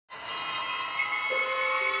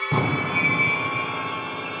Hey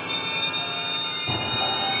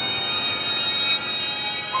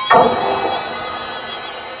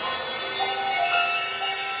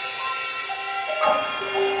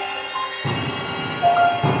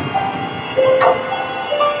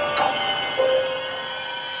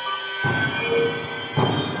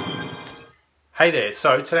there,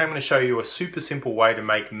 so today I'm going to show you a super simple way to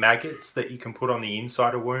make maggots that you can put on the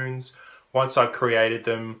inside of wounds. Once I've created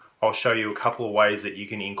them, I'll show you a couple of ways that you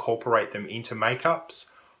can incorporate them into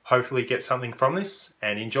makeups. Hopefully get something from this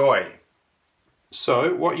and enjoy.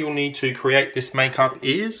 So what you'll need to create this makeup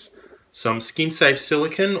is some skin safe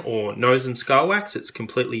silicone or nose and skull wax. It's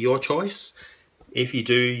completely your choice. If you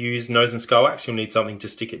do use nose and skull wax, you'll need something to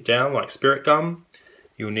stick it down like spirit gum.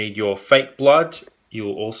 You'll need your fake blood.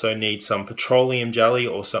 You'll also need some petroleum jelly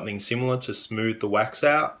or something similar to smooth the wax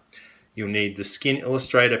out. You'll need the Skin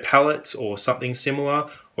Illustrator palettes or something similar,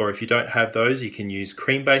 or if you don't have those, you can use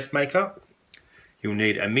cream-based makeup. You'll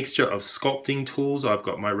need a mixture of sculpting tools. I've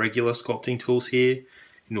got my regular sculpting tools here.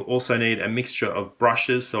 You'll also need a mixture of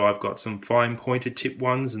brushes, so I've got some fine pointed tip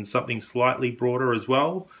ones and something slightly broader as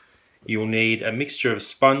well. You'll need a mixture of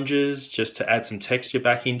sponges just to add some texture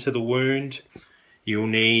back into the wound. You'll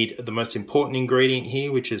need the most important ingredient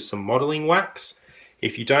here, which is some modeling wax.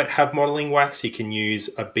 If you don't have modeling wax, you can use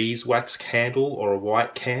a beeswax candle or a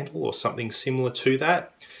white candle or something similar to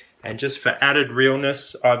that. And just for added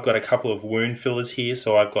realness, I've got a couple of wound fillers here.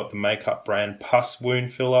 So I've got the makeup brand Pus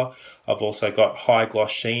wound filler. I've also got High Gloss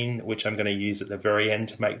Sheen, which I'm going to use at the very end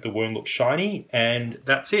to make the wound look shiny. And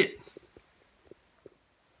that's it.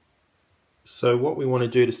 So what we want to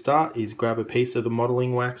do to start is grab a piece of the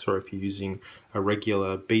modeling wax, or if you're using a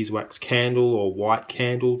regular beeswax candle or white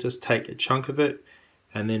candle, just take a chunk of it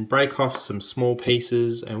and then break off some small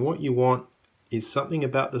pieces. And what you want is something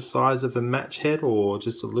about the size of a match head or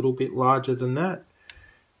just a little bit larger than that.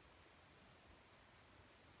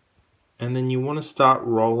 And then you want to start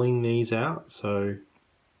rolling these out. So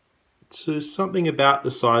something about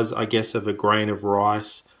the size, I guess, of a grain of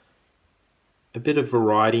rice. A bit of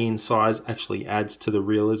variety in size actually adds to the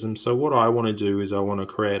realism. So what I want to do is I want to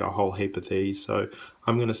create a whole heap of these. So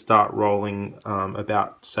I'm going to start rolling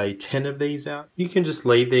about, say, 10 of these out. You can just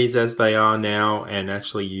leave these as they are now and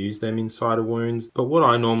actually use them inside of wounds. But what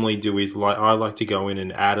I normally do is I like to go in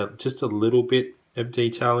and add just a little bit of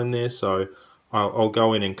detail in there. So I'll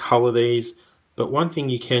go in and color these. But one thing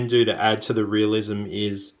you can do to add to the realism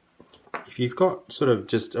is if you've got sort of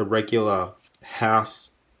just a regular house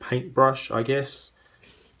paintbrush, I guess,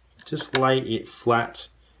 just lay it flat,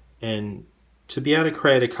 and to be able to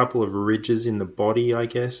create a couple of ridges in the body, I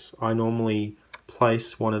guess, I normally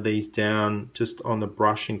place one of these down just on the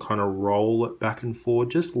brush and kind of roll it back and forward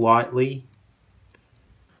just lightly.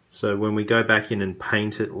 So when we go back in and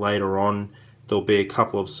paint it later on, there'll be a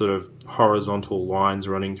couple of sort of horizontal lines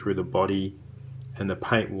running through the body, and the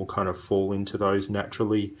paint will kind of fall into those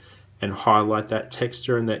naturally and highlight that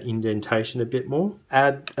texture and that indentation a bit more.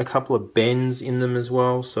 Add a couple of bends in them as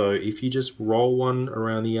well. So if you just roll one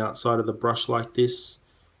around the outside of the brush like this,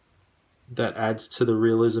 that adds to the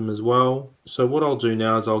realism as well. So what I'll do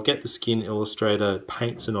now is I'll get the Skin Illustrator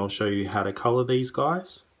paints and I'll show you how to color these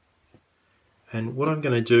guys. And what I'm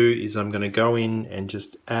going to do is I'm going to go in and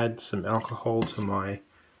just add some alcohol to my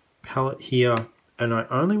palette here. And I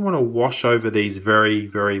only want to wash over these very,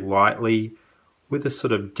 very lightly with a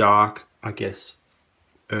sort of dark, I guess,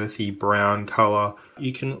 earthy brown color.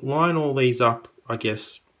 You can line all these up, I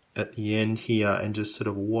guess, at the end here and just sort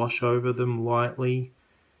of wash over them lightly.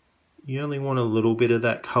 You only want a little bit of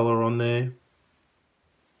that color on there.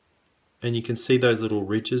 And you can see those little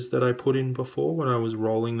ridges that I put in before when I was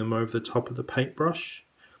rolling them over the top of the paintbrush.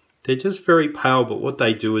 They're just very pale, but what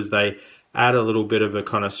they do is they add a little bit of a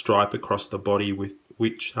kind of stripe across the body,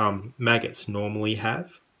 which maggots normally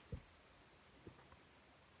have.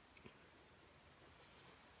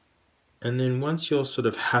 And then once you're sort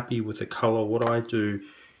of happy with the color, what I do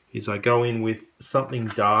is I go in with something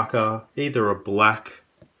darker, either a black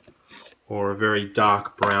or a very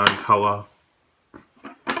dark brown color,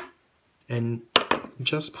 and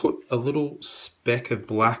just put a little speck of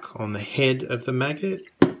black on the head of the maggot.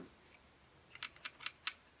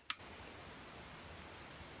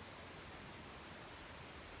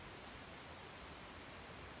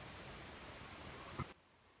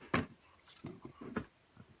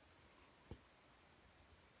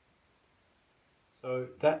 So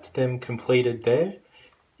that's them completed there.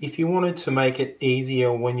 If you wanted to make it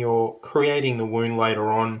easier when you're creating the wound later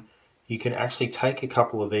on, you can actually take a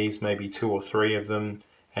couple of these, maybe 2 or 3 of them,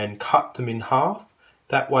 and cut them in half.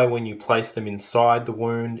 That way when you place them inside the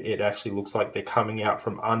wound, it actually looks like they're coming out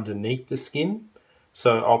from underneath the skin.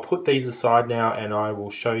 So I'll put these aside now and I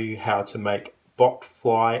will show you how to make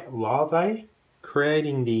botfly larvae.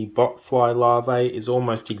 Creating the botfly larvae is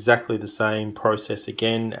almost exactly the same process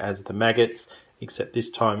again as the maggots, except this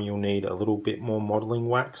time you'll need a little bit more modeling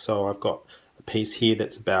wax. So I've got a piece here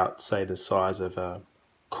that's about, say, the size of a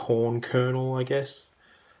corn kernel, I guess.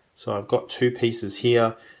 So I've got two pieces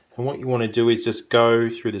here, and what you want to do is just go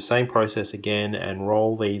through the same process again and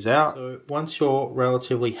roll these out. So once you're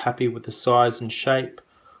relatively happy with the size and shape,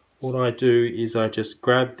 what I do is I just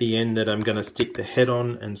grab the end that I'm going to stick the head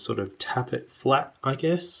on and sort of tap it flat, I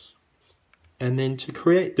guess. And then to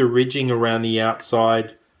create the ridging around the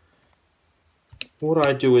outside, what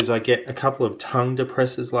I do is I get a couple of tongue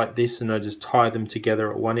depressors like this and I just tie them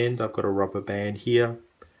together at one end. I've got a rubber band here.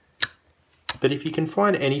 But if you can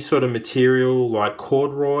find any sort of material like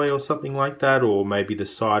corduroy or something like that, or maybe the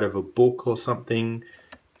side of a book or something,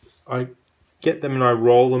 I get them and I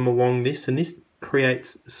roll them along this, and this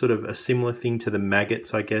creates sort of a similar thing to the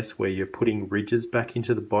maggots, I guess, where you're putting ridges back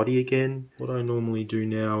into the body again. What I normally do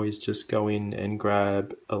now is just go in and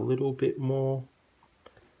grab a little bit more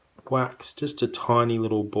wax, just a tiny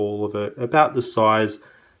little ball of it, about the size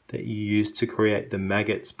that you used to create the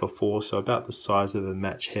maggots before, so about the size of a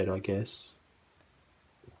match head, I guess.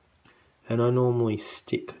 And I normally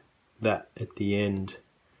stick that at the end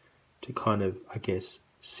to kind of, I guess,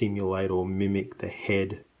 simulate or mimic the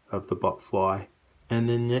head of the botfly. And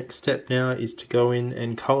the next step now is to go in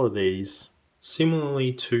and colour these.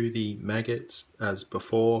 Similarly to the maggots as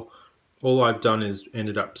before, all I've done is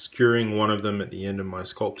ended up skewering one of them at the end of my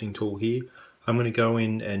sculpting tool here. I'm going to go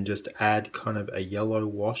in and just add kind of a yellow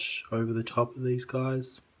wash over the top of these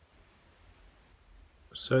guys.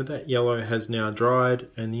 So that yellow has now dried,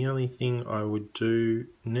 and the only thing I would do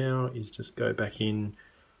now is just go back in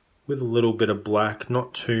with a little bit of black,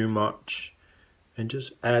 not too much, and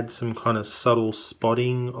just add some kind of subtle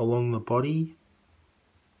spotting along the body.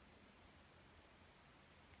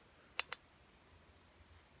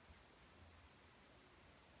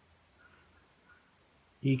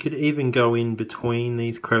 You could even go in between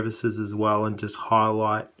these crevices as well and just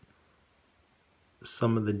highlight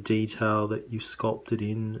some of the detail that you sculpted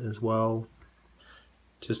in as well,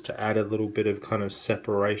 just to add a little bit of kind of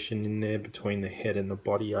separation in there between the head and the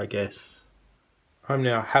body, I guess. I'm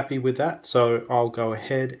now happy with that, so I'll go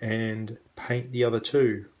ahead and paint the other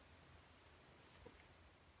two.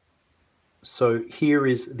 So here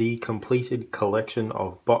is the completed collection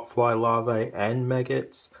of botfly larvae and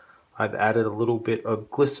maggots. I've added a little bit of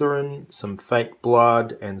glycerin, some fake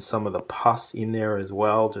blood, and some of the pus in there as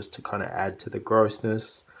well, just to kind of add to the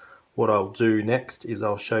grossness. What I'll do next is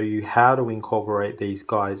I'll show you how to incorporate these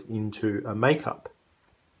guys into a makeup.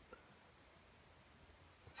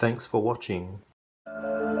 Thanks for watching.